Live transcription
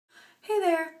Hey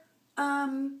there.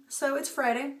 So it's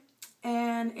Friday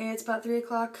and it's about 3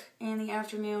 o'clock in the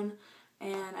afternoon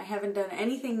and I haven't done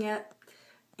anything yet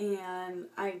and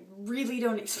I really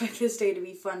don't expect this day to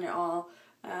be fun at all.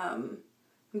 I'm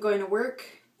going to work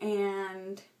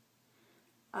and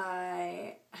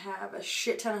I have a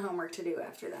shit ton of homework to do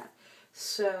after that.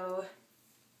 So,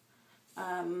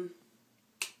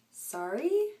 sorry.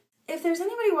 If there's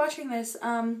anybody watching this,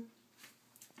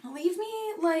 leave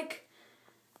me like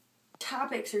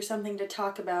topics or something to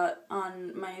talk about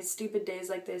on my stupid days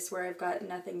like this where I've got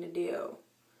nothing to do.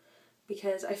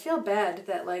 Because I feel bad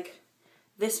that like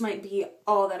this might be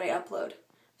all that I upload.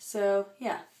 So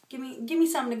yeah, give me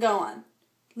something to go on.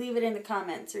 Leave it in the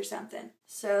comments or something.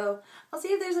 So I'll see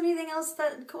if there's anything else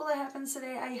that cool that happens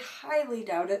today. I highly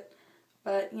doubt it.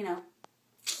 But you know,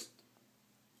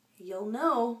 you'll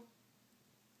know.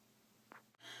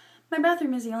 My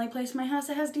bathroom is the only place in my house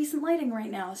that has decent lighting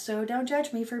right now, so don't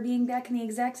judge me for being back in the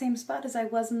exact same spot as I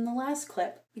was in the last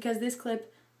clip, because this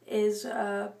clip is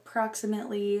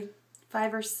approximately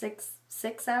 5 or 6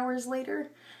 hours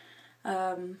later,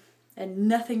 and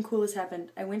nothing cool has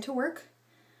happened. I went to work,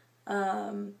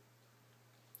 and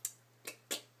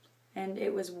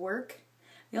it was work.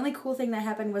 The only cool thing that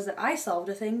happened was that I solved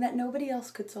a thing that nobody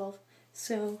else could solve,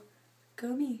 so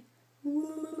go me.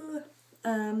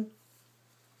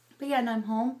 But yeah, and I'm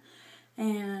home,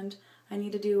 and I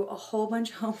need to do a whole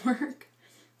bunch of homework,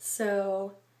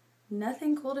 so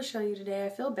nothing cool to show you today. I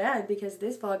feel bad because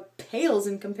this vlog pales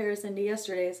in comparison to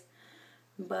yesterday's,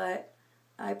 but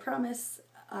I promise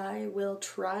I will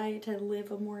try to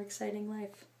live a more exciting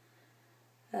life,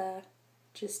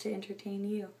 just to entertain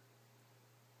you,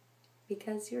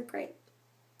 because you're great,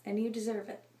 and you deserve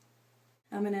it.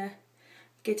 I'm gonna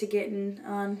get to getting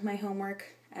on my homework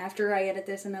after I edit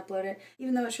this and upload it,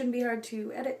 even though it shouldn't be hard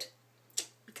to edit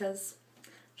because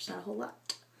there's not a whole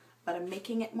lot, but I'm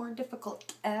making it more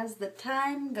difficult as the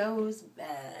time goes by.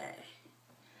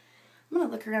 I'm gonna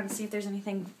look around and see if there's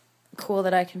anything cool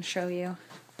that I can show you.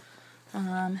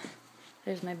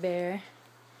 There's my bear.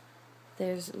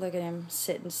 Look at him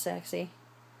sitting sexy.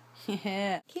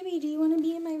 Yeah. Kimmy, do you want to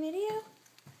be in my video?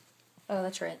 Oh,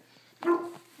 that's right.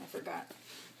 I forgot.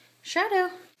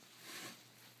 Shadow.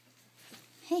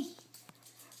 Hey.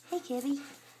 Hey, kitty.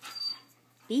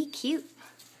 Be cute.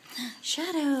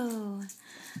 Shadow.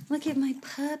 Look at my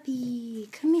puppy.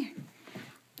 Come here.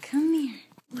 Come here.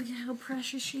 Look at how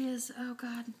precious she is. Oh,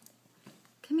 God.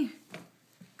 Come here.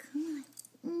 Come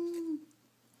on.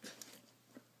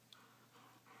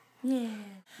 Yeah.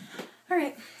 All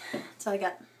right. That's all I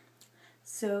got.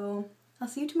 So, I'll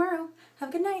see you tomorrow. Have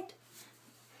a good night.